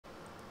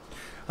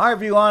Hi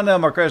everyone,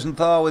 I'm Mark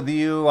Rosenthal with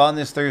you on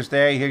this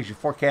Thursday. Here's your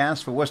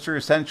forecast for Worcester,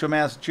 central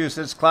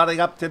Massachusetts. Clouding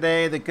up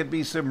today. There could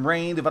be some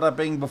rain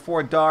developing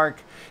before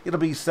dark. It'll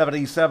be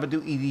 77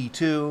 to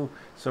 82.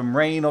 Some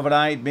rain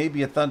overnight,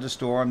 maybe a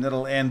thunderstorm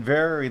that'll end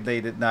very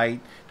late at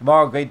night.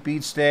 Tomorrow, great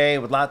beach day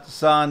with lots of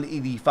sun,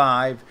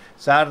 85.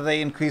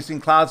 Saturday, increasing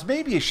clouds,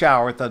 maybe a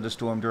shower,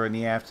 thunderstorm during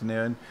the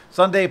afternoon.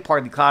 Sunday,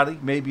 partly cloudy,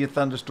 maybe a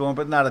thunderstorm,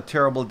 but not a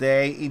terrible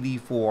day,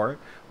 84.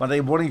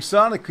 Monday morning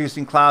sun,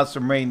 increasing clouds,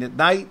 some rain at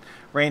night.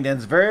 Rain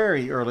ends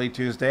very early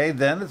Tuesday.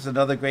 Then it's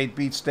another great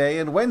beach day,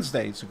 and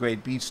Wednesday it's a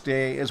great beach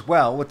day as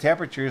well, with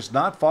temperatures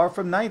not far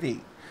from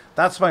 90.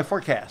 That's my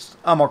forecast.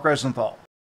 I'm Mark Rosenthal.